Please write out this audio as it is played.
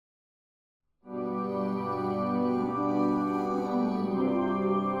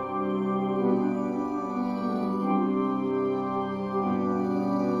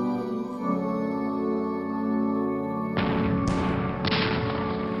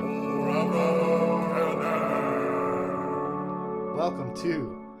welcome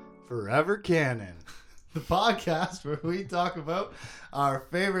to Forever Canon, the podcast where we talk about our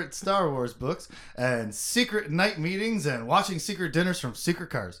favorite Star Wars books and secret night meetings and watching secret dinners from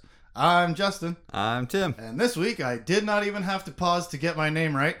secret cars. I'm Justin. I'm Tim. And this week I did not even have to pause to get my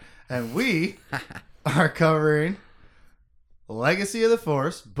name right, and we are covering Legacy of the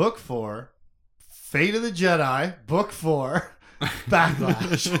Force, Book 4, Fate of the Jedi, Book 4,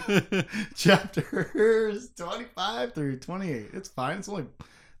 Backlash, chapters 25 through 28. It's fine. It's only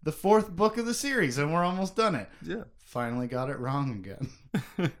the fourth book of the series, and we're almost done it. Yeah. Finally got it wrong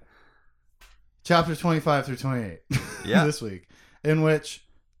again. Chapters 25 through 28. Yeah. This week, in which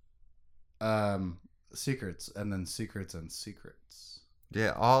secrets and then secrets and secrets.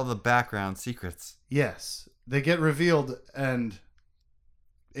 Yeah, all the background secrets. Yes, they get revealed and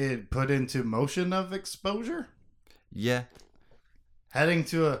it put into motion of exposure. Yeah. Heading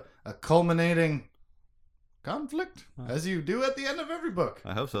to a culminating conflict, as you do at the end of every book.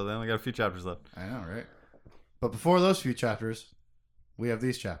 I hope so. They only got a few chapters left. I know, right? But before those few chapters, we have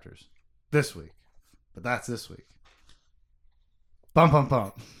these chapters this week. But that's this week. Bum, bum,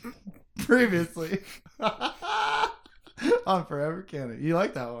 bum. Previously on Forever Canon. You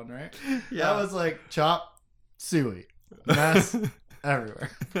like that one, right? Yeah. That was like chop, suey, mess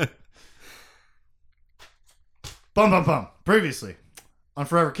everywhere. Bum, bum, bum. Previously on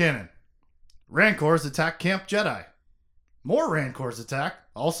Forever Canon, Rancors attack Camp Jedi. More Rancors attack,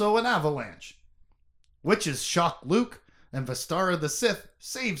 also an avalanche. Witches shock Luke, and Vestara the Sith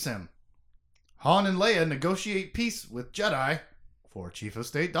saves him. Han and Leia negotiate peace with Jedi for Chief of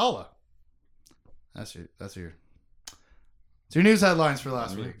State Dala. That's your news headlines for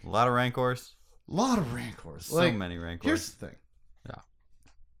last week. A lot of Rancors. A lot of Rancors. So many Rancors. Here's the thing. Yeah.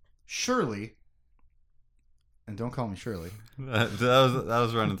 Shirley, and don't call me Shirley. that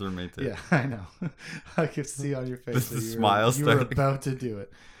was running through me too. Yeah, I know. I could see on your face The that smile you were starting. about to do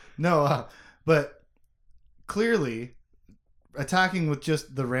it. No, but clearly attacking with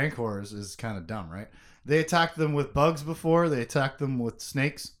just the Rancors is kind of dumb, right? They attacked them with bugs before. They attacked them with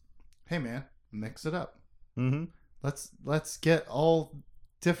snakes. Hey, man, mix it up. Mm-hmm. Let's get all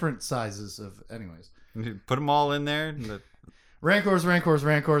different sizes of... Anyways. Put them all in there. Rancors.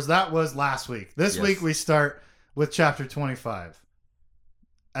 That was last week. This Yes. week we start with chapter 25.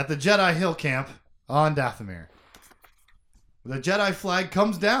 At the Jedi Hill Camp on Dathomir. The Jedi flag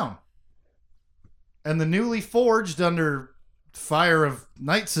comes down. And the newly forged under fire of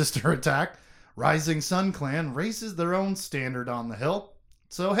Night Sister attack, Rising Sun Clan raises their own standard on the hill.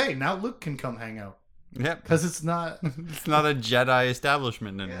 So hey, now Luke can come hang out. Yep. Because it's not... It's not a Jedi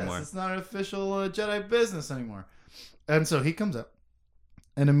establishment anymore. Yes, it's not an official Jedi business anymore. And so he comes up.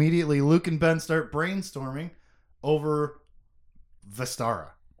 And immediately Luke and Ben start brainstorming over Vestara.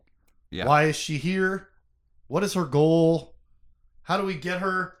 Yeah. Why is she here? What is her goal? How do we get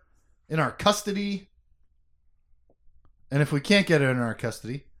her in our custody? And if we can't get her in our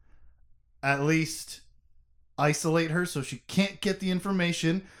custody, at least isolate her so she can't get the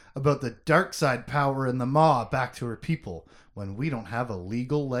information about the dark side power in the Maw back to her people when we don't have a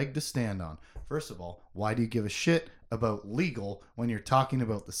legal leg to stand on. First of all, why do you give a shit about legal when you're talking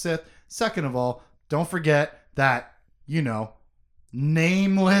about the Sith? Second of all, don't forget that,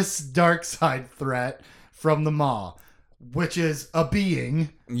 nameless dark side threat from the Maw, which is a being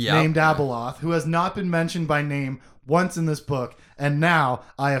named Abeloth, who has not been mentioned by name once in this book. And now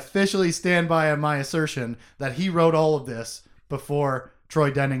I officially stand by my assertion that he wrote all of this before Troy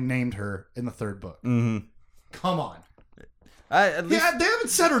Denning named her in the third book. Mm-hmm. Come on. At least... Yeah, they haven't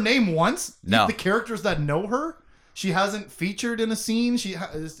said her name once. No. The characters that know her, she hasn't featured in a scene. She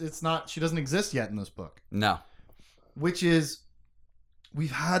doesn't exist yet in this book. No. Which is,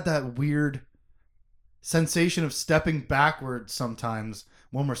 we've had that weird sensation of stepping backwards sometimes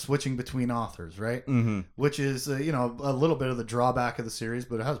when we're switching between authors, right? Mm-hmm. Which is, a little bit of the drawback of the series,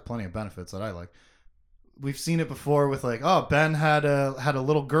 but it has plenty of benefits that I like. We've seen it before with Ben had a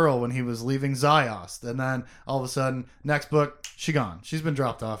little girl when he was leaving Ziost, and then all of a sudden, next book, she gone. She's been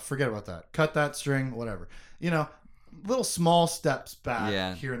dropped off. Forget about that. Cut that string, whatever. Little small steps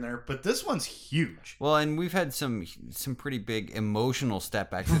back here and there, but this one's huge. Well, and we've had some pretty big emotional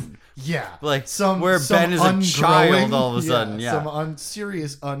step backs. Yeah, like some Ben is a child all of a sudden. Yeah, some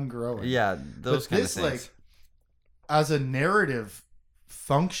serious ungrowing. Yeah, those kind of things. Like, as a narrative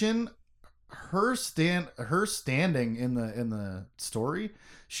function, her standing in the story,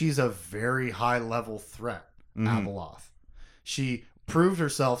 she's a very high level threat. Abeloth. She proved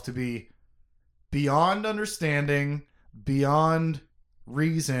herself to be beyond understanding, beyond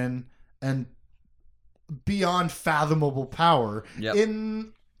reason, and beyond fathomable power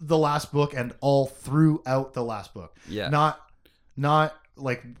in the last book and all throughout the last book. Yeah. Not not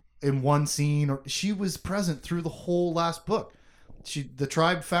like in one scene, or she was present through the whole last book. The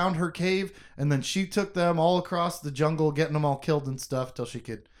tribe found her cave, and then she took them all across the jungle, getting them all killed and stuff till she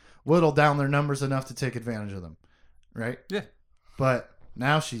could whittle down their numbers enough to take advantage of them, right? Yeah. But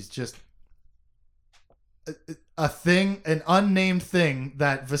now she's just a thing, an unnamed thing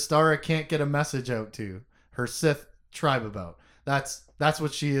that Vistara can't get a message out to her Sith tribe about. That's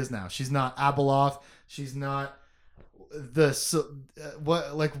what she is now. She's not Abeloth. She's not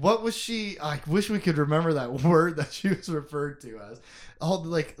what was she? I wish we could remember that word that she was referred to as. All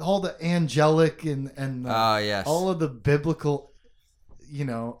the angelic and yes. all of the biblical,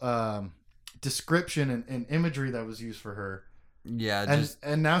 description and imagery that was used for her. Yeah,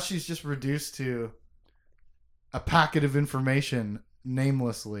 and now she's just reduced to a packet of information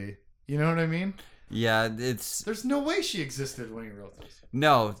namelessly. You know what I mean? Yeah, there's no way she existed when he wrote this.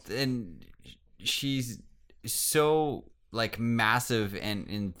 No, and she's so like massive and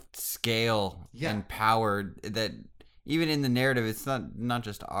in scale and power that even in the narrative, it's not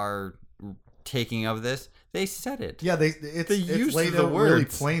just our taking of this. They said it. Yeah, it's laid out really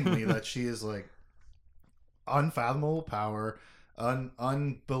plainly that she is like unfathomable power,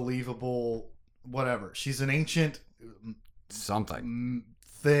 unbelievable whatever. She's an ancient something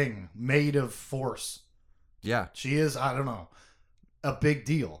thing made of force. Yeah, she is. I don't know, a big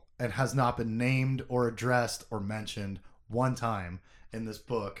deal. And has not been named or addressed or mentioned one time in this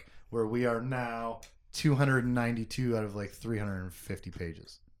book, where we are now 292 out of like 350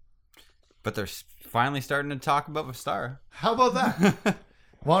 pages. But they're finally starting to talk about Vistara. How about that?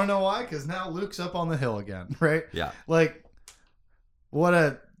 Want to know why? Because now Luke's up on the hill again, right? Yeah. Like, what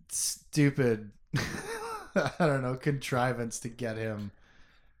a stupid, I don't know, contrivance to get him.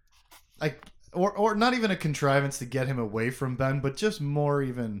 Like, or not even a contrivance to get him away from Ben, but just more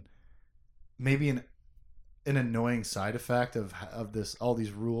even maybe an annoying side effect of this, all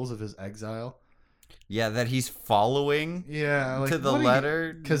these rules of his exile. Yeah, that he's following. Yeah, like, to the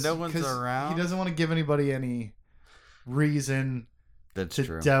letter because no one's around. He doesn't want to give anybody any reason to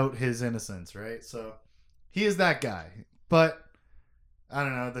doubt his innocence, right? So he is that guy. But I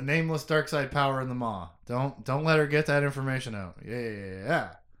don't know, the nameless dark side power in the Maw. Don't let her get that information out.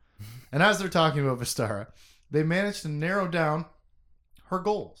 Yeah. And as they're talking about Vistara, they managed to narrow down her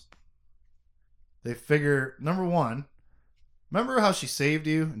goals. They figure, number one, remember how she saved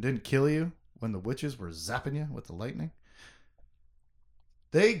you and didn't kill you when the witches were zapping you with the lightning?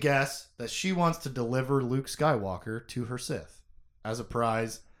 They guess that she wants to deliver Luke Skywalker to her Sith as a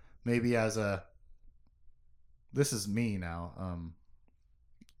prize, maybe as a... This is me now.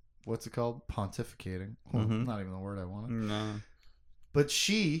 What's it called? Pontificating. Mm-hmm. Not even the word I wanted. No. But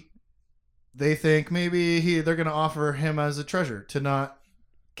they think maybe they're going to offer him as a treasure to not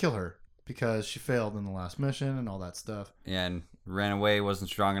kill her because she failed in the last mission and all that stuff. Yeah, and ran away, wasn't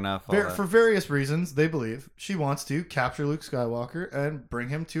strong enough. For various reasons, they believe she wants to capture Luke Skywalker and bring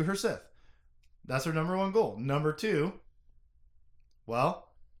him to her Sith. That's her number one goal. Number two, well,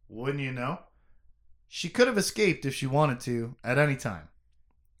 wouldn't you know, she could have escaped if she wanted to at any time.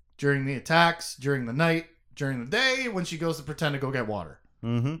 During the attacks, during the night, during the day, when she goes to pretend to go get water.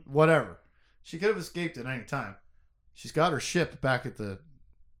 Mm-hmm. Whatever. She could have escaped at any time. She's got her ship back at the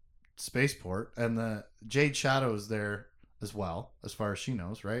spaceport, and the Jade Shadow is there as well, as far as she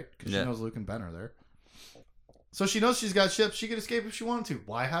knows, right? Because she knows Luke and Ben are there. So she knows she's got ships. She could escape if she wanted to.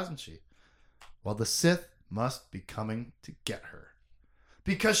 Why hasn't she? Well, the Sith must be coming to get her.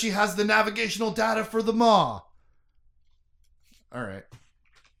 Because she has the navigational data for the Maw. All right.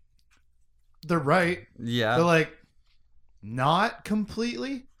 They're right. Yeah. They're like, not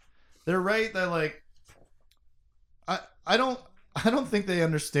completely. They're right that like, I don't think they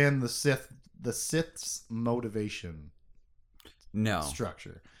understand the Sith's motivation. No.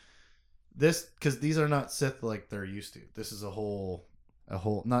 Structure. Because these are not Sith like they're used to. This is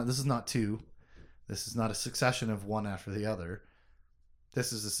this is not two. This is not a succession of one after the other.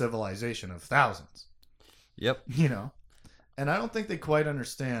 This is a civilization of thousands. Yep. And I don't think they quite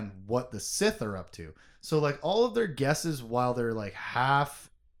understand what the Sith are up to. So like all of their guesses while they're like half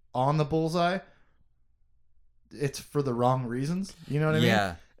on the bullseye, it's for the wrong reasons. You know what I mean?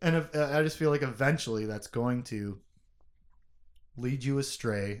 Yeah. And I just feel like eventually that's going to lead you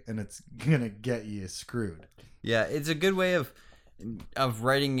astray, and it's gonna get you screwed. Yeah, it's a good way of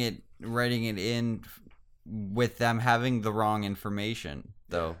writing it in with them having the wrong information,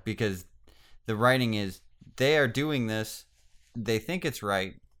 though, because the writing is they are doing this, they think it's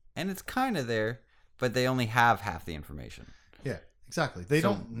right, and it's kind of there, but they only have half the information. Yeah, exactly. They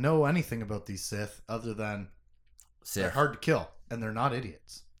don't know anything about these Sith other than they're hard to kill, and they're not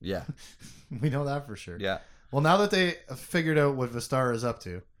idiots. Yeah. We know that for sure. Yeah. Well, now that they have figured out what Vistara is up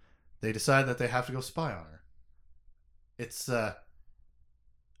to, they decide that they have to go spy on her. It's a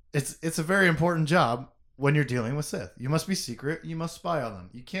very important job when you're dealing with Sith. You must be secret. You must spy on them.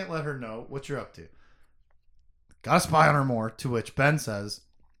 You can't let her know what you're up to. Gotta spy on her more, to which Ben says,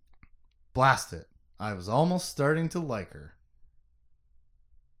 blast it. I was almost starting to like her.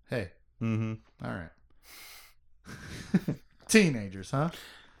 Hey. Mm-hmm. All right. Teenagers, huh?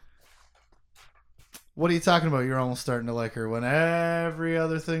 What are you talking about? You're almost starting to like her when every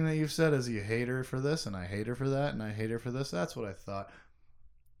other thing that you've said is you hate her for this, and I hate her for that, and I hate her for this. That's what I thought.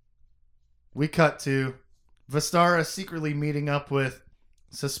 We cut to Vistara secretly meeting up with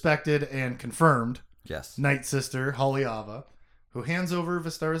suspected and confirmed Yes. Night Sister Holiava, who hands over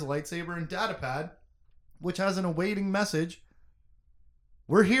Vistara's lightsaber and datapad, which has an awaiting message.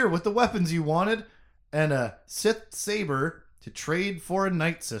 We're here with the weapons you wanted and a Sith saber to trade for a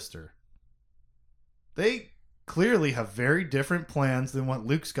Night Sister. They clearly have very different plans than what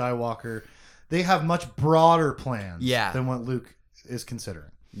Luke Skywalker. They have much broader plans than what Luke is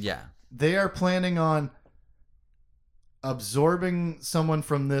considering. Yeah. They are planning on absorbing someone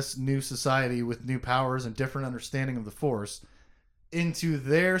from this new society with new powers and different understanding of the Force into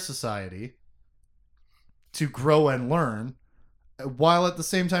their society to grow and learn, while at the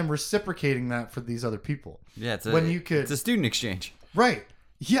same time reciprocating that for these other people. Yeah, it's it's a student exchange. Right.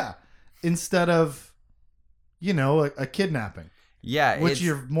 Yeah. Instead of, a kidnapping. Yeah. Which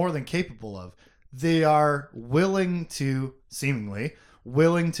you're more than capable of. They are seemingly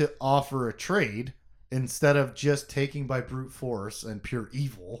willing to offer a trade instead of just taking by brute force and pure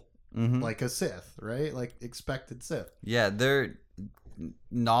evil, like a Sith, right? Like expected Sith. Yeah, they're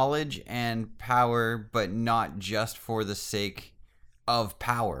knowledge and power, but not just for the sake of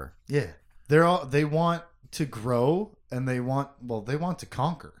power. Yeah. They want to grow, and they want to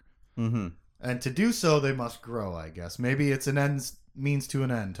conquer. Mm-hmm. And to do so, they must grow, I guess. Maybe it's an end means to an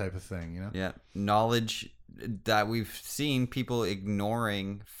end type of thing, Yeah. Knowledge that we've seen people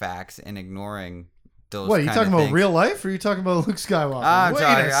ignoring facts and ignoring those What, are you kind talking of about things. real life, or are you talking about Luke Skywalker? I'm Wait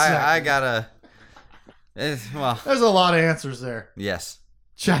sorry. a second. I gotta... well, There's a lot of answers there. yes.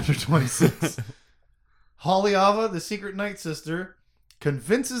 Chapter 26. Holiava, the secret Night Sister,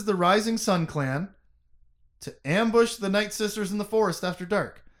 convinces the Rising Sun clan to ambush the Night Sisters in the forest after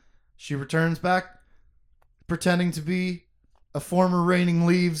dark. She returns back pretending to be a former Reigning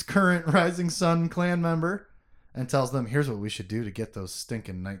Leaves current Rising Sun clan member and tells them, here's what we should do to get those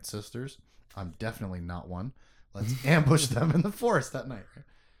stinking Night Sisters. I'm definitely not one. Let's ambush them in the forest that night.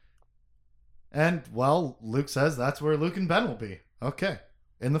 And, well, Luke says that's where Luke and Ben will be. Okay.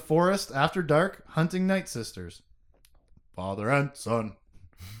 In the forest after dark, hunting Night Sisters. Father and son.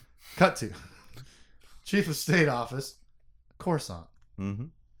 Cut to Chief of State Office, Coruscant. Mm-hmm.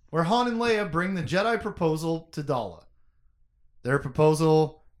 Where Han and Leia bring the Jedi proposal to Dala. Their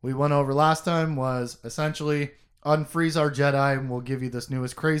proposal, we went over last time, was essentially unfreeze our Jedi and we'll give you this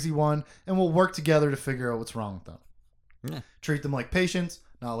newest crazy one and we'll work together to figure out what's wrong with them. Yeah. Treat them like patients,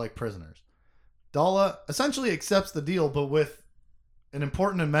 not like prisoners. Dala essentially accepts the deal, but with an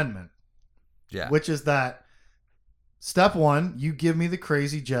important amendment. Yeah. Which is that step one, you give me the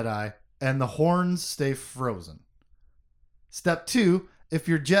crazy Jedi and the horns stay frozen. Step two, if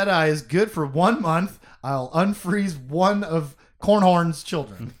your Jedi is good for 1 month, I'll unfreeze one of Cornhorn's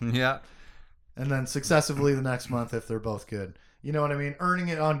children. Yeah. And then successively the next month if they're both good. You know what I mean? Earning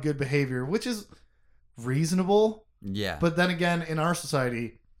it on good behavior, which is reasonable. Yeah. But then again, in our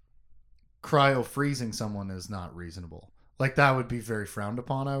society, cryo-freezing someone is not reasonable. Like, that would be very frowned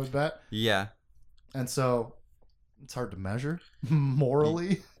upon, I would bet. Yeah. And so it's hard to measure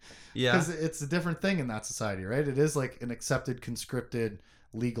morally. Yeah. Because it's a different thing in that society, right? It is like an accepted, conscripted,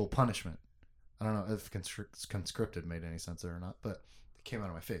 legal punishment. I don't know if conscripted made any sense there or not, but it came out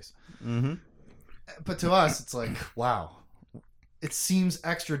of my face. Mm-hmm. But to us, it's like, wow. It seems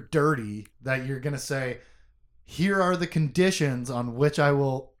extra dirty that you're going to say, here are the conditions on which I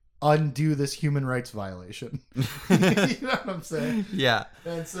will undo this human rights violation. You know what I'm saying? Yeah.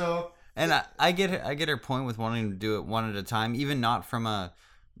 And so... And I get her point with wanting to do it one at a time, even not from a...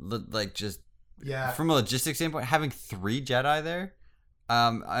 like just from a logistics standpoint, having 3 Jedi there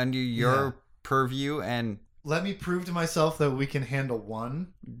under your purview, and let me prove to myself that we can handle 1.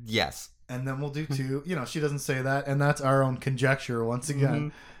 Yes, and then we'll do 2. She doesn't say that, and that's our own conjecture once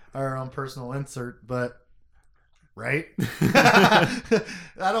again, our own personal insert. But right, I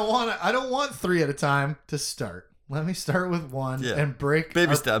don't want 3 at a time to start. Let me start with 1 and break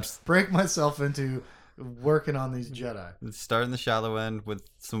steps, break myself into working on these Jedi. Start in the shallow end with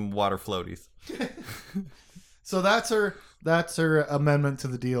some water floaties. So that's her amendment to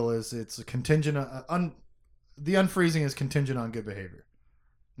the deal. Is it's a contingent, the unfreezing is contingent on good behavior.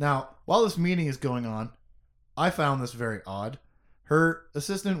 Now, while this meeting is going on, I found this very odd. Her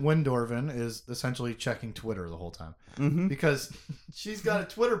assistant, Windorvin, is essentially checking Twitter the whole time. Mm-hmm. Because she's got a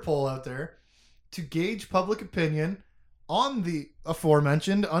Twitter poll out there to gauge public opinion on the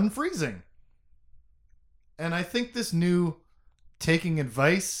aforementioned unfreezing. And I think this new taking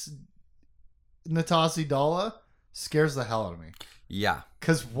advice Natasi Dalla scares the hell out of me. Yeah.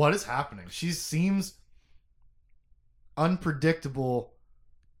 Because what is happening? She seems unpredictable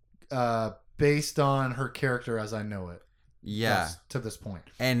based on her character as I know it. Yeah. To this point.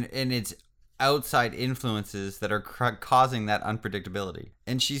 And it's outside influences that are causing that unpredictability.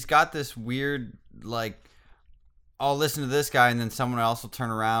 And she's got this weird, like, I'll listen to this guy, and then someone else will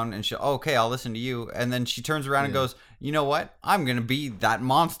turn around and she'll, okay, I'll listen to you. And then she turns around and goes, you know what? I'm going to be that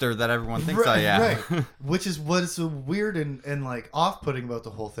monster that everyone thinks I am. Right. Which is what's so weird and like off-putting about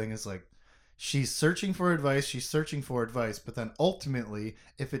the whole thing is like, she's searching for advice, but then ultimately,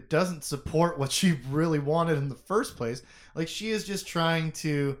 if it doesn't support what she really wanted in the first place, like she's just trying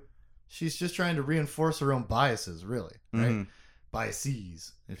to reinforce her own biases, really, right? Mm-hmm.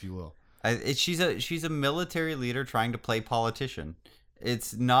 Biases, if you will. She's a military leader trying to play politician.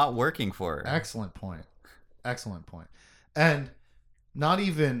 It's not working for her. Excellent point. And not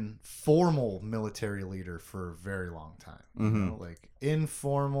even formal military leader for a very long time. Mm-hmm. You know, like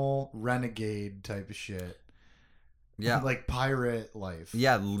informal renegade type of shit. Yeah. Like pirate life.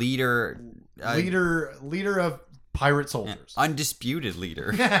 Yeah, leader of pirate soldiers. Undisputed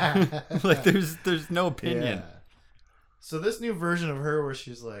leader. Like there's no opinion. Yeah. So this new version of her where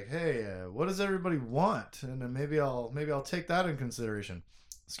she's like, hey, what does everybody want? And then maybe I'll take that in consideration.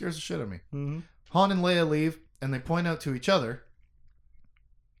 Scares the shit out of me. Mm-hmm. Han and Leia leave, and they point out to each other.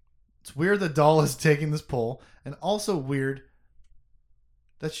 It's weird that Dalla is taking this poll, and also weird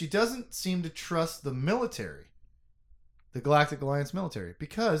that she doesn't seem to trust the military, the Galactic Alliance military.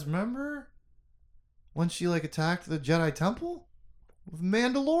 Because remember when she like attacked the Jedi Temple with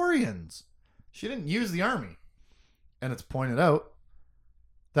Mandalorians? She didn't use the army. And it's pointed out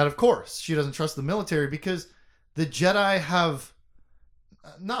that, of course, she doesn't trust the military because the Jedi have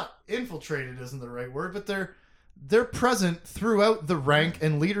not infiltrated isn't the right word, but they're present throughout the rank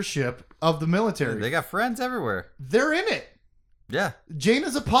and leadership of the military. They got friends everywhere. They're in it. Yeah. Jane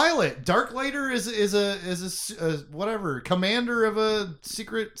is a pilot. Dark Lighter is a whatever commander of a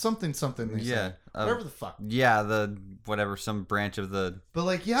secret something. Yeah. Whatever the fuck. Yeah, some branch of the. But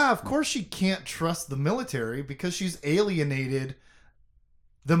like, yeah, of course she can't trust the military because she's alienated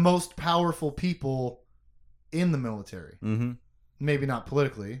the most powerful people in the military. Mm-hmm. Maybe not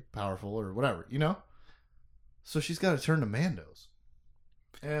politically powerful or whatever, you know. So she's got to turn to Mandos,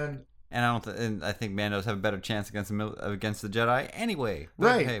 and I think Mandos have a better chance against the Jedi anyway. But,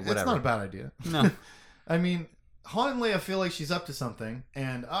 right? hey, whatever. It's not a bad idea. No. I mean, Han and Leia feel like she's up to something,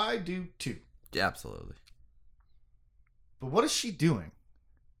 and I do too. Yeah, absolutely. But what is she doing?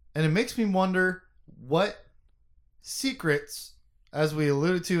 And it makes me wonder what secrets, as we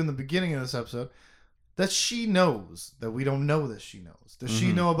alluded to in the beginning of this episode, that she knows that we don't know that she knows. Does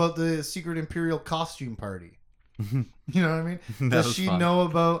she know about the secret Imperial costume party? You know what I mean? Does she know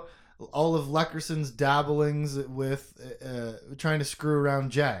about all of Leckerson's dabblings with trying to screw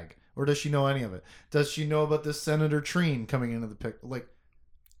around Jag? Or does she know any of it? Does she know about this Senator Treen coming into the picture? Like,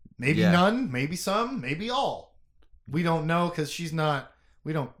 maybe none, maybe some, maybe all. We don't know because she's not.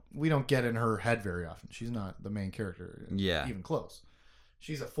 We don't get in her head very often. She's not the main character. Yeah, even close.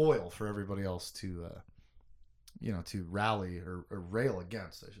 She's a foil for everybody else to, to rally or rail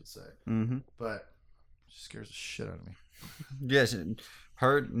against, I should say. Mm-hmm. But she scares the shit out of me. Yes,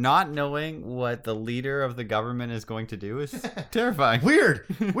 her not knowing what the leader of the government is going to do is terrifying.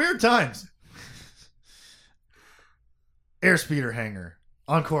 Weird times. Airspeeder hangar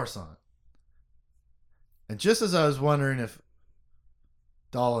on Coruscant. And just as I was wondering if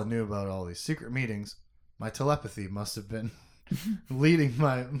Dalla knew about all these secret meetings, my telepathy must have been leading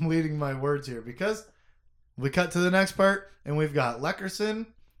my words here, because we cut to the next part and we've got Leckerson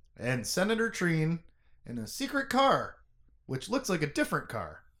and Senator Treen in a secret car, which looks like a different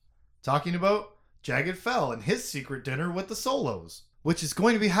car, talking about Jagged Fell and his secret dinner with the Solos, which is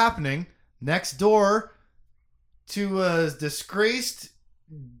going to be happening next door to a disgraced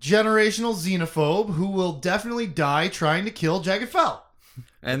generational xenophobe who will definitely die trying to kill Jagged Fell.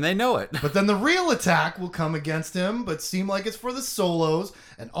 And they know it. But then the real attack will come against him, but seem like it's for the Solos,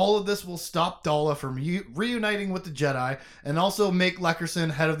 and all of this will stop Dalla from reuniting with the Jedi, and also make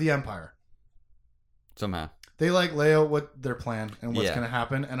Leckerson head of the Empire. Somehow. They lay out what their plan and what's going to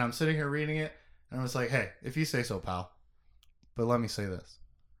happen, and I'm sitting here reading it, and I was like, hey, if you say so, pal. But let me say this.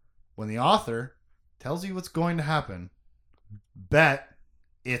 When the author tells you what's going to happen, bet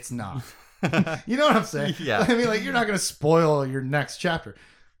it's not. You know what I'm saying? Yeah. I mean, like, you're not going to spoil your next chapter.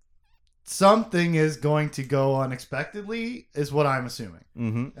 Something is going to go unexpectedly, is what I'm assuming.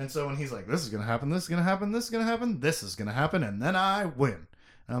 Mm-hmm. And so when he's like, this is going to happen, this is going to happen, this is going to happen, this is going to happen, and then I win.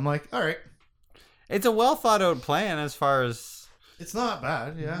 And I'm like, all right. It's a well thought out plan as far as... It's not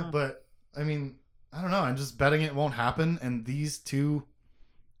bad, yeah. No. But, I mean, I don't know. I'm just betting it won't happen. And these two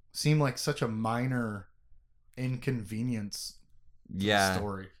seem like such a minor inconvenience to the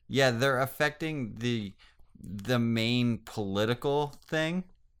story. Yeah, they're affecting the main political thing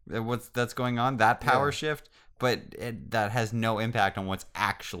that's going on, that power shift, but that has no impact on what's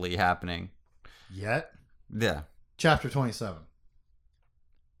actually happening. Yet. Yeah. Chapter 27.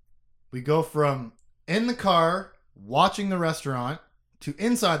 We go from in the car watching the restaurant to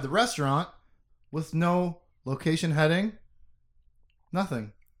inside the restaurant with no location heading,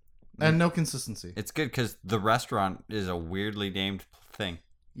 nothing, and no consistency. It's good because the restaurant is a weirdly named thing.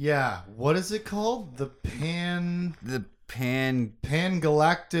 Yeah, what is it called? The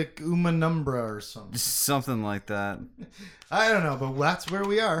Pangalactic Umanumbra or something. Something like that. I don't know, but that's where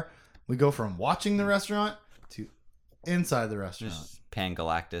we are. We go from watching the restaurant to inside the restaurant. Just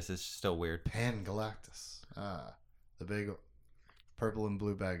Pangalactus is still weird. Pangalactus. The big purple and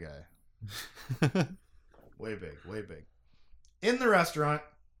blue bad guy. Way big, way big. In the restaurant,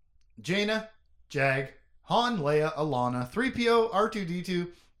 Jaina, Jag, Han, Leia, Alana, 3PO, R2-D2,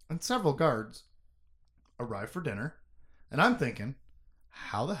 and several guards arrive for dinner. And I'm thinking,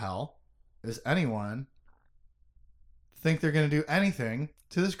 how the hell does anyone think they're going to do anything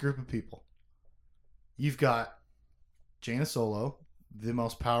to this group of people? You've got Jaina Solo, the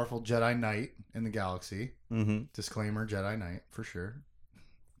most powerful Jedi Knight in the galaxy. Mm-hmm. Disclaimer, Jedi Knight, for sure.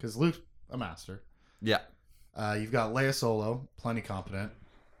 Because Luke's a master. Yeah. You've got Leia Solo, plenty competent,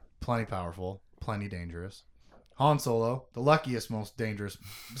 plenty powerful, plenty dangerous. Han Solo, the luckiest, most dangerous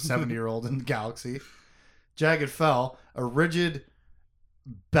 70-year-old in the galaxy. Jagged Fell, a rigid,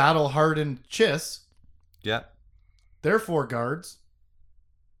 battle-hardened Chiss. Yeah. They're 4 guards.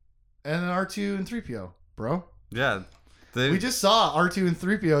 And then R2 and 3PO, bro. Yeah. We just saw R2 and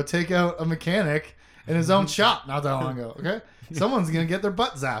 3PO take out a mechanic in his own shop not that long ago, okay? Someone's going to get their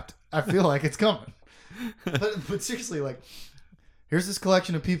butt zapped. I feel like it's coming. But seriously, like, here's this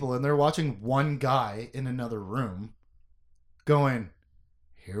collection of people, and they're watching one guy in another room going,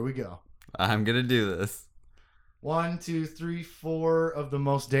 here we go. I'm going to do this. 1, 2, 3, 4 of the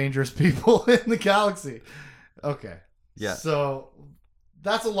most dangerous people in the galaxy. Okay. Yeah. So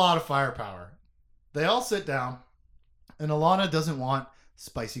that's a lot of firepower. They all sit down, and Alana doesn't want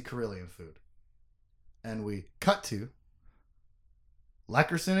spicy Corellian food. And we cut to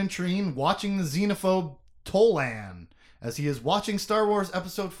Leckerson and Treen watching the xenophobe Tolan as he is watching Star Wars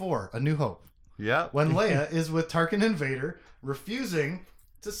Episode 4, A New Hope. Yeah. When Leia is with Tarkin and Vader, refusing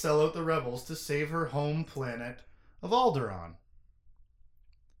to sell out the rebels to save her home planet of Alderaan.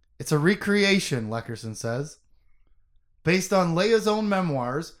 It's a recreation, Leckerson says, based on Leia's own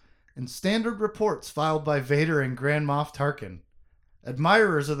memoirs and standard reports filed by Vader and Grand Moff Tarkin.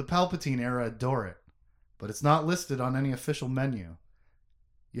 Admirers of the Palpatine era adore it, but it's not listed on any official menu.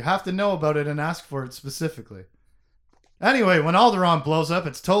 You have to know about it and ask for it specifically. Anyway, when Alderaan blows up,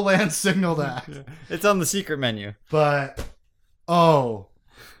 it's Tolan's signal to act. It's on the secret menu. But, oh,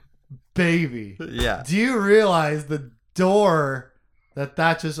 baby. Yeah. Do you realize the door that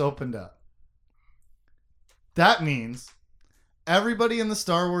just opened up? That means everybody in the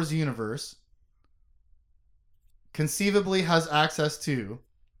Star Wars universe conceivably has access to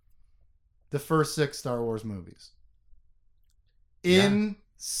the first 6 Star Wars movies. In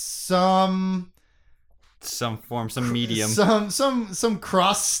some form, some medium. Some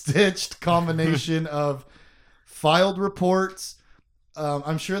cross-stitched combination of filed reports.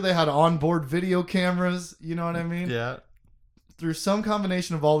 I'm sure they had onboard video cameras. You know what I mean? Yeah. Through some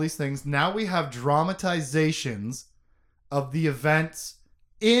combination of all these things, now we have dramatizations of the events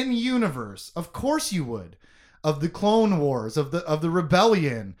in universe. Of course you would. Of the Clone Wars, of the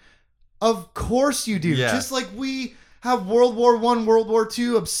Rebellion. Of course you do. Yeah. Just like we have World War I, World War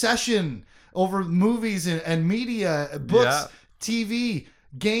II obsession over movies and media, books, TV,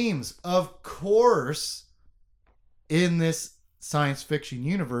 games. Of course, in this science fiction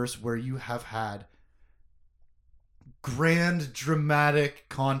universe where you have had grand dramatic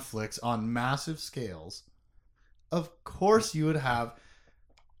conflicts on massive scales, of course you would have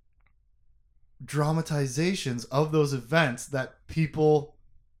dramatizations of those events that people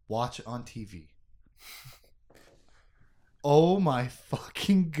watch on TV. Oh my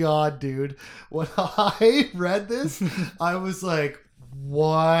fucking god, dude. When I read this, I was like,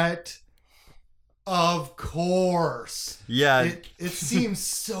 what? Of course. Yeah. It seems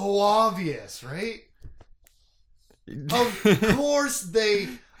so obvious, right? Of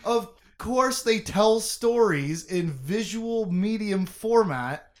course they tell stories in visual medium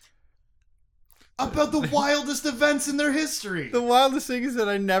format about the wildest events in their history. The wildest thing is that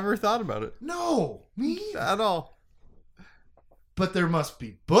I never thought about it. No, me either. At all. But there must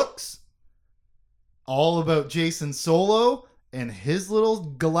be books all about Jason Solo and his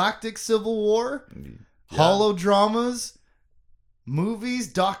little galactic civil war, holodramas,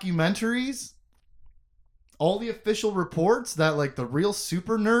 movies, documentaries, all the official reports that like the real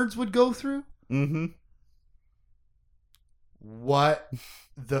super nerds would go through. Mm-hmm. What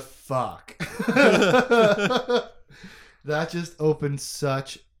the fuck? That just opened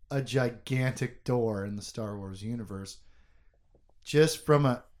such a gigantic door in the Star Wars universe. Just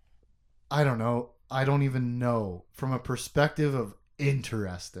from I don't even know, from a perspective of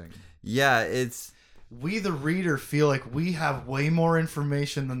interesting. Yeah, it's... We, the reader, feel like we have way more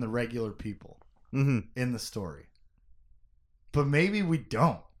information than the regular people in the story. But maybe we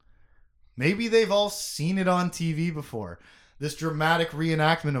don't. Maybe they've all seen it on TV before. This dramatic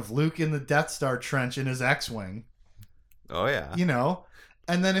reenactment of Luke in the Death Star trench in his X-Wing. Oh, yeah. You know?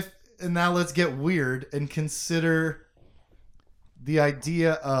 And now let's get weird and consider the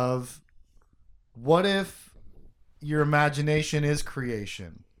idea of, what if your imagination is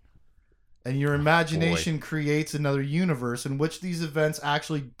creation? And your imagination creates another universe in which these events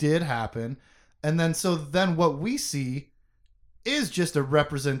actually did happen. And then what we see is just a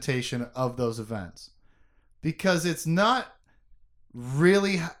representation of those events. Because it's not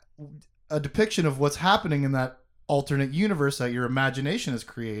really a depiction of what's happening in that alternate universe that your imagination is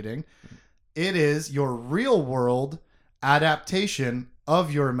creating. It is your real world adaptation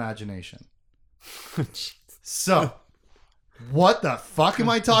of your imagination. So, what the fuck am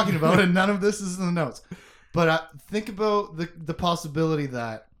I talking about? And none of this is in the notes. But think about the possibility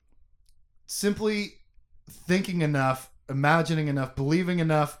that simply thinking enough, imagining enough, believing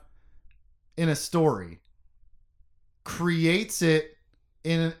enough in a story creates it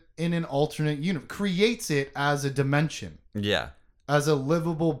in an alternate universe, creates it as a dimension. Yeah. As a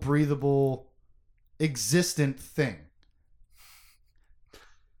livable, breathable, existent thing.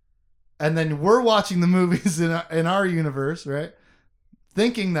 And then we're watching the movies in our universe, right?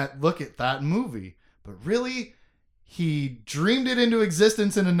 Thinking that, look at that movie. But really, he dreamed it into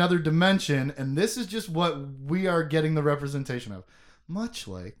existence in another dimension, and this is just what we are getting the representation of. Much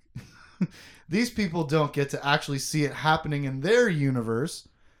like these people don't get to actually see it happening in their universe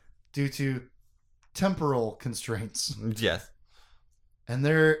due to temporal constraints. Yes. And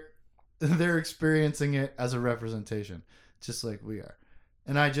they're experiencing it as a representation, just like we are.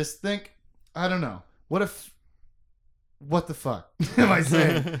 And I just think, I don't know. What the fuck am I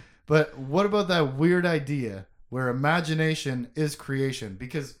saying? But what about that weird idea where imagination is creation?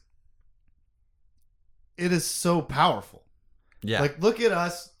 Because it is so powerful. Yeah. Like, look at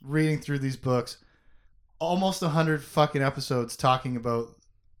us reading through these books, almost 100 fucking episodes talking about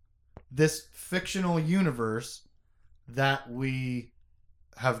this fictional universe that we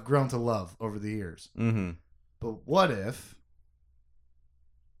have grown to love over the years. Mm-hmm. But what if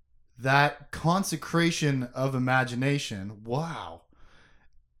that consecration of imagination,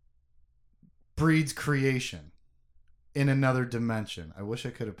 breeds creation in another dimension? I wish I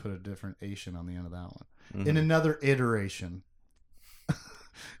could have put a different Asian on the end of that one. Mm-hmm. In another iteration.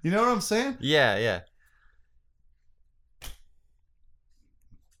 You know what I'm saying? Yeah, yeah.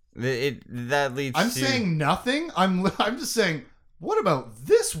 That leads I'm saying nothing. I'm just saying, what about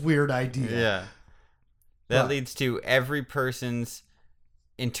this weird idea? Yeah. That leads to every person's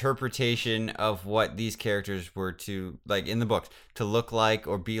interpretation of what these characters were to, like in the books, to look like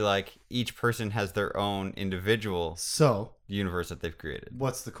or be like. Each person has their own individual universe that they've created.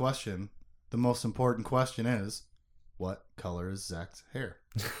 What's the question? The most important question is, what color is Zach's hair?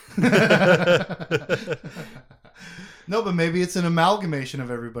 No, but maybe it's an amalgamation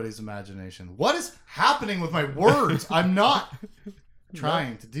of everybody's imagination. What is happening with my words? I'm not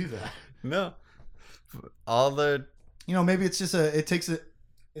trying to do that. No. All the... maybe it's just it takes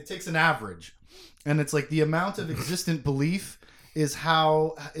an average. And it's like the amount of existent belief is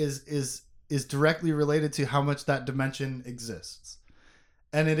directly related to how much that dimension exists.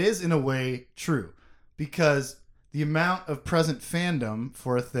 And it is, in a way, true. Because the amount of present fandom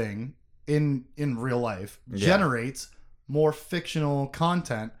for a thing in real life generates more fictional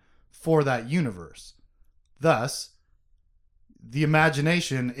content for that universe. Thus, the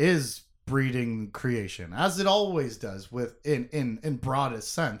imagination is breeding creation, as it always does in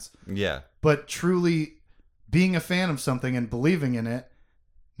broadest sense. Yeah. But truly being a fan of something and believing in it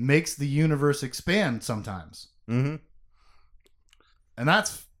makes the universe expand sometimes. Mm-hmm. And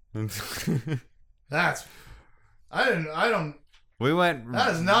that's We went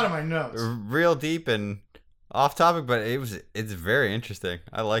that is not in my notes. real deep and off topic, but it's very interesting.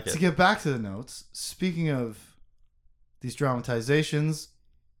 I like To it. get back to the notes, speaking of these dramatizations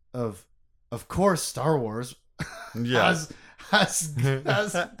of course, Star Wars Yeah. has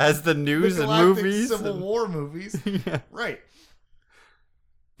As the news the and Galactic movies. Civil War movies. Yeah. Right.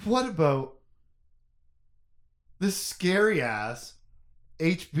 What about this scary ass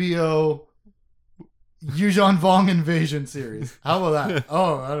HBO Yuuzhan Vong invasion series? How about that?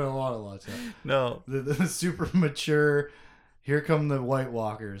 Oh, I don't want to watch that. No. The super mature, here come the White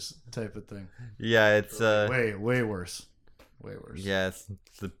Walkers type of thing. Yeah, it's Way worse. Way worse. yeah, it's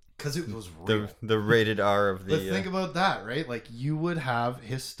the Because it was real. the rated R of the But think about that, right? Like, you would have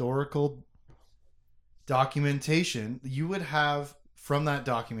historical documentation. You would have, from that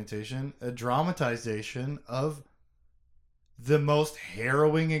documentation, a dramatization of the most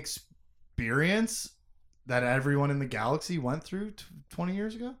harrowing experience that everyone in the galaxy went through 20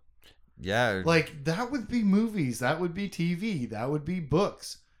 years ago. yeah. Like, that would be movies. That would be TV. That would be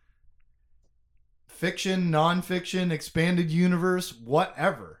books. Fiction, nonfiction, expanded universe,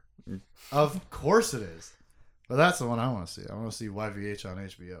 whatever. Of course it is. But that's the one I want to see. I want to see YVH on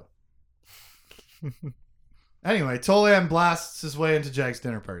HBO. Anyway, Tolan blasts his way into Jack's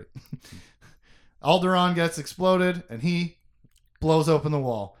dinner party. Alderaan gets exploded, and he blows open the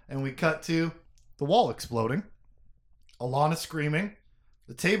wall. And we cut to the wall exploding, Alana screaming,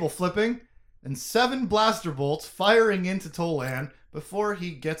 the table flipping, and 7 blaster bolts firing into Tolan before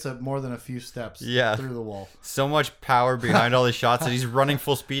he gets up more than a few steps through the wall. So much power behind all these shots that he's running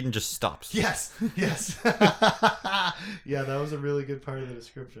full speed and just stops. Yes. Yeah, that was a really good part of the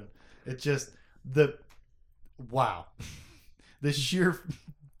description. It just, wow. The sheer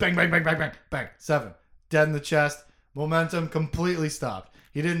bang, bang, bang, bang, bang, bang. 7. Dead in the chest. Momentum completely stopped.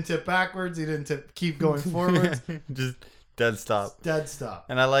 He didn't tip backwards. He didn't keep going forwards. Just dead stop. Dead stop.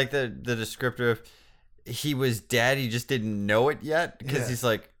 And I like the descriptor of he was dead. He just didn't know it yet because he's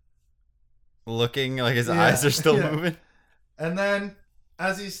like looking, like his eyes are still moving. And then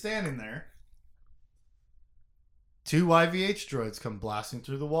as he's standing there, 2 YVH droids come blasting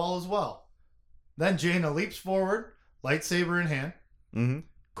through the wall as well. Then Jaina leaps forward, lightsaber in hand. Mm-hmm.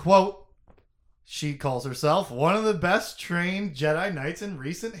 Quote, she calls herself one of the best trained Jedi Knights in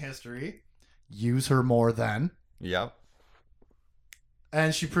recent history. Use her more than. Yep.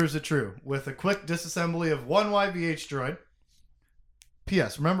 And she proves it true with a quick disassembly of 1 YVH droid.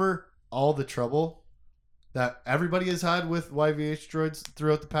 P.S. Remember all the trouble that everybody has had with YVH droids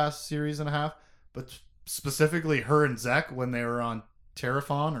throughout the past series and a half, but specifically her and Zek when they were on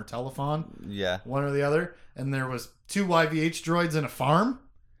Terraphon or Telephon, Yeah. one or the other, and there was 2 YVH droids in a farm,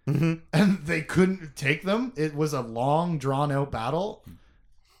 Mm-hmm. and they couldn't take them. It was a long, drawn-out battle.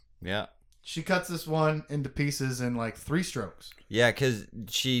 Yeah. She cuts this one into pieces in like 3 strokes. Yeah, because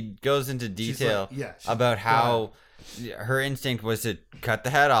she goes into She's detail like, about how her instinct was to cut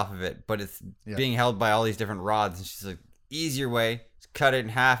the head off of it, but it's being held by all these different rods. And she's like, easier way, cut it in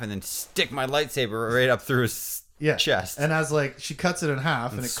half and then stick my lightsaber right up through his chest. And as like she cuts it in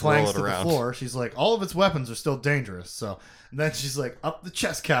half and it clanks to the floor, she's like, all of its weapons are still dangerous. So and then she's like, up the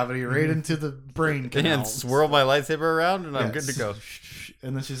chest cavity, right into the brain canal. And swirl my lightsaber around and I'm good to go.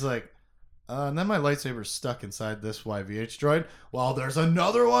 And then she's like, and then my lightsaber's stuck inside this YVH droid. Well, there's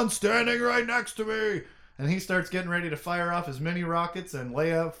another one standing right next to me. And he starts getting ready to fire off his mini rockets, and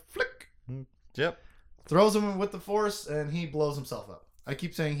Leia, flick, Yep. throws him with the Force, and he blows himself up. I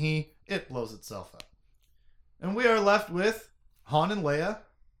keep saying it blows itself up. And we are left with Han and Leia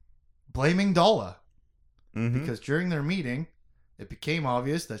blaming Dala. Mm-hmm. Because during their meeting, it became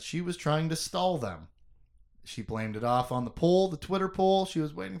obvious that she was trying to stall them. She blamed it off on the poll, the Twitter poll. She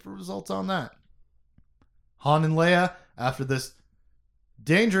was waiting for results on that. Han and Leia, after this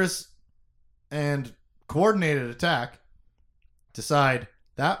dangerous and coordinated attack, decide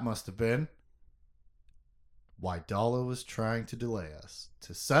that must have been why Dala was trying to delay us,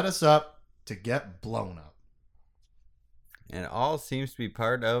 to set us up to get blown up. And it all seems to be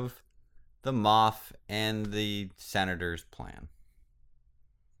part of the Moff and the Senator's plan.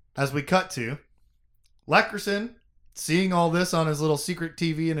 As we cut to Leckerson seeing all this on his little secret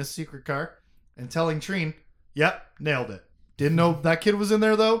TV in his secret car and telling Trine, yep, nailed it. Didn't know that kid was in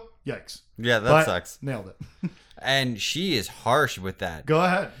there though? Yikes. Yeah, that But sucks. Nailed it. And she is harsh with that. Go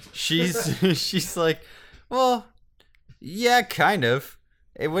ahead. She's like, well, yeah, kind of.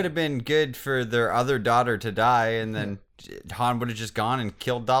 It would have been good for their other daughter to die, and then Han would have just gone and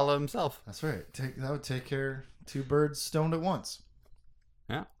killed Dala himself. That's right. That would take care of 2 birds stoned at once.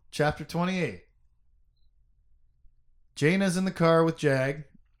 Yeah. Chapter 28. Jaina's in the car with Jag,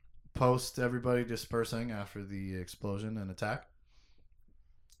 post everybody dispersing after the explosion and attack.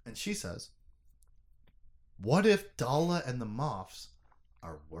 And she says, what if Dala and the Moffs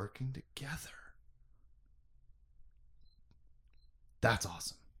are working together? That's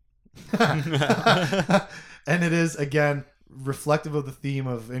awesome. And it is, again, reflective of the theme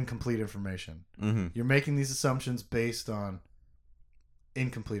of incomplete information. Mm-hmm. You're making these assumptions based on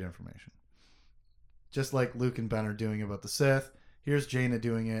incomplete information. Just like Luke and Ben are doing about the Sith, here's Jaina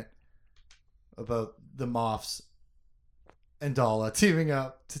doing it about the Moffs and Dala teaming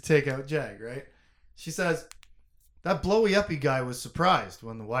up to take out Jag, right? She says, that blowy-uppy guy was surprised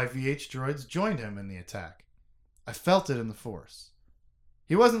when the YVH droids joined him in the attack. I felt it in the Force.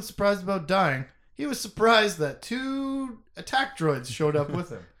 He wasn't surprised about dying. He was surprised that 2 attack droids showed up with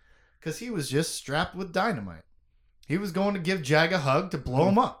him. Because he was just strapped with dynamite. He was going to give Jag a hug to blow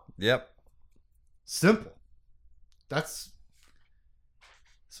him up. Yep. Simple. That's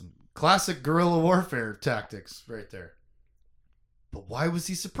some classic guerrilla warfare tactics right there. But why was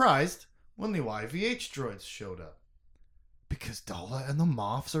he surprised when the YVH droids showed up? Because Dala and the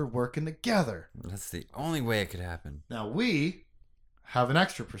Moffs are working together. That's the only way it could happen. Now we have an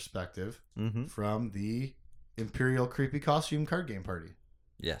extra perspective Mm-hmm. from the Imperial Creepy Costume card game party,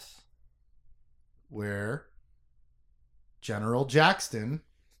 Yes. where General Jackson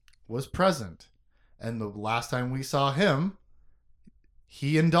was present. And the last time we saw him,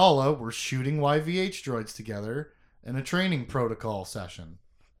 he and Dala were shooting YVH droids together in a training protocol session.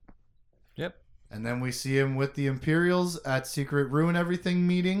 Yep. And then we see him with the Imperials at Secret Ruin Everything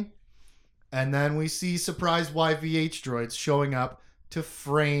meeting. And then we see surprise YVH droids showing up to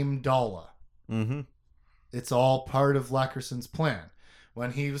frame Dala. Mm-hmm. It's all part of Lackerson's plan.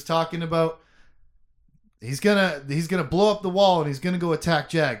 When he was talking about he's gonna blow up the wall and he's gonna go attack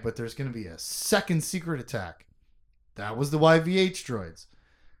Jag, but there's gonna be a second secret attack. That was the YVH droids.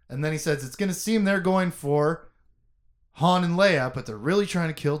 And then he says it's gonna seem they're going for Han and Leia, but they're really trying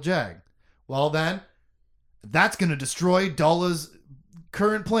to kill Jag. Well then, that's gonna destroy Dala's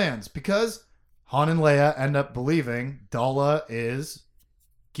current plans because Han and Leia end up believing Dala is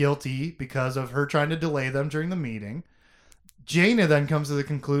guilty because of her trying to delay them during the meeting. Jaina then comes to the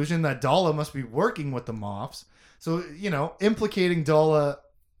conclusion that Dala must be working with the Moffs. So, implicating Dala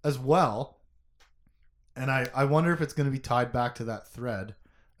as well. And I wonder if it's going to be tied back to that thread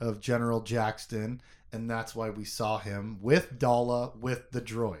of General Jackson. And that's why we saw him with Dala with the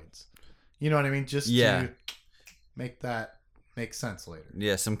droids. You know what I mean? Just to make that make sense later.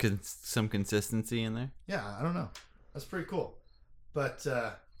 Yeah, some consistency in there. Yeah, I don't know. That's pretty cool. But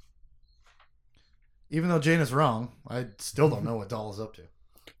even though Jaina's wrong, I still don't know what Dala's up to.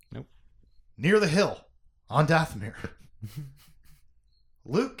 Nope. Near the hill, on Dathomir,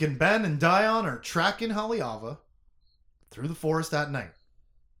 Luke and Ben and Dion are tracking Haliava through the forest at night.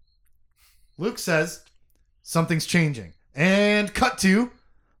 Luke says something's changing. And cut to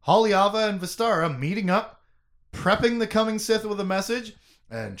Haliava and Vistara meeting up, prepping the coming Sith with a message,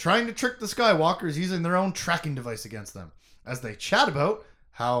 and trying to trick the Skywalkers using their own tracking device against them. As they chat about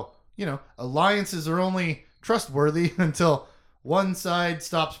how, alliances are only trustworthy until one side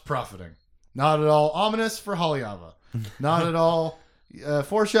stops profiting. Not at all ominous for Haliava. Not at all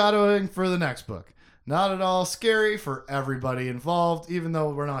foreshadowing for the next book. Not at all scary for everybody involved, even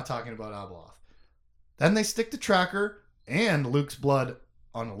though we're not talking about Abeloth. Then they stick the tracker and Luke's blood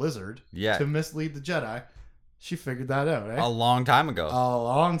on a lizard to mislead the Jedi. She figured that out, eh? A long time ago. A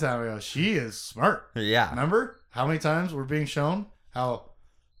long time ago. She is smart. Yeah. Remember how many times we're being shown how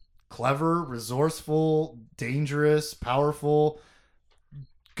clever, resourceful, dangerous, powerful,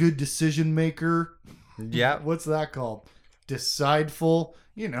 good decision maker. Yeah. What's that called? Decideful.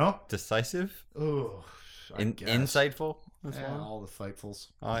 Decisive. Oh, Insightful. As Yeah, well. all the fightfuls.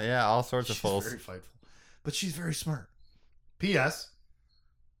 Oh yeah, all sorts of She's fools. very fightful, but she's very smart. P.S.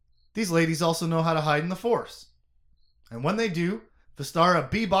 These ladies also know how to hide in the Force, and when they do, Vistara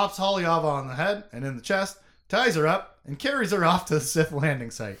bebops Haliava on the head and in the chest, ties her up, and carries her off to the Sith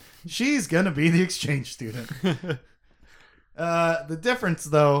landing site. She's gonna be the exchange student. The difference,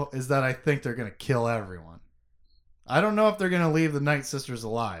 though, is that I think they're gonna kill everyone. I don't know if they're gonna leave the Night Sisters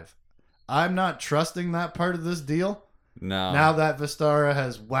alive. I'm not trusting that part of this deal. No. Now that Vistara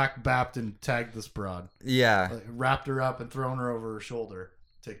has whack-bapped and tagged this broad. Yeah. Wrapped her up and thrown her over her shoulder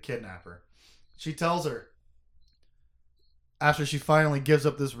to kidnap her. She tells her, after she finally gives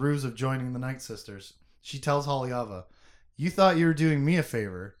up this ruse of joining the Night Sisters, she tells Haliava, you thought you were doing me a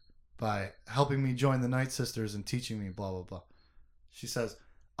favor by helping me join the Night Sisters and teaching me blah, blah, blah. She says,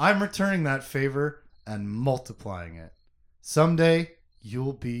 I'm returning that favor and multiplying it. Someday,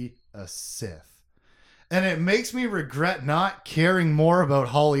 you'll be a Sith. And it makes me regret not caring more about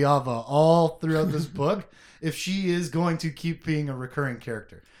Hollyoava all throughout this book if she is going to keep being a recurring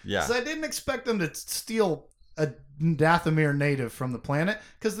character. Yeah. Because I didn't expect them to steal a Dathomir native from the planet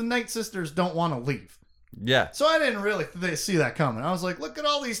because the Night Sisters don't want to leave. Yeah. So I didn't really see that coming. I was like, look at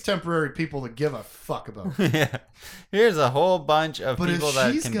all these temporary people that give a fuck about her. Yeah. Here's a whole bunch of But people if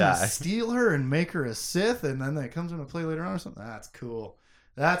that she's can gonna die. steal her and make her a Sith, and then that comes into play later on or something, that's cool.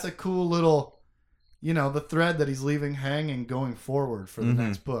 That's a cool little, the thread that he's leaving hanging going forward for the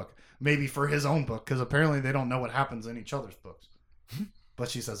next book. Maybe for his own book, because apparently they don't know what happens in each other's books. But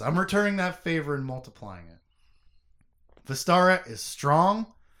she says, I'm returning that favor and multiplying it. Vistara is strong.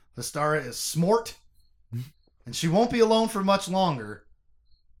 Vistara is smart. And she won't be alone for much longer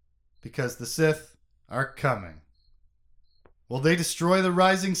because the Sith are coming. Will they destroy the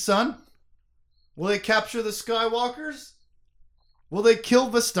rising sun? Will they capture the Skywalkers? Will they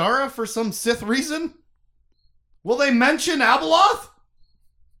kill Vistara for some Sith reason? Will they mention Abeloth?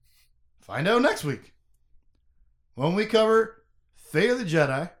 Find out next week when we cover Fate of the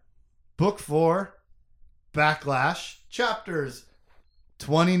Jedi, Book 4, Backlash, chapters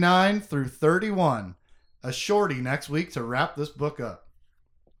 29 through 31. A shorty next week to wrap this book up.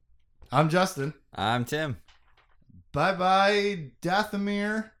 I'm Justin. I'm Tim. Bye-bye,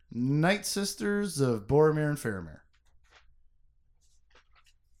 Dathomir, Night Sisters of Boromir and Faramir.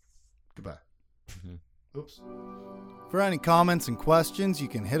 Goodbye. Oops. For any comments and questions, you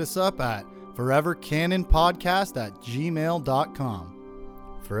can hit us up at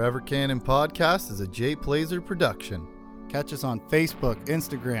forevercanonpodcast@gmail.com. Forever Canon Podcast is a Jay Plazer production. Catch us on Facebook,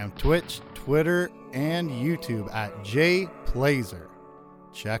 Instagram, Twitch, Twitter, and YouTube at Jay Plazer.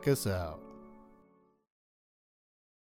 Check us out.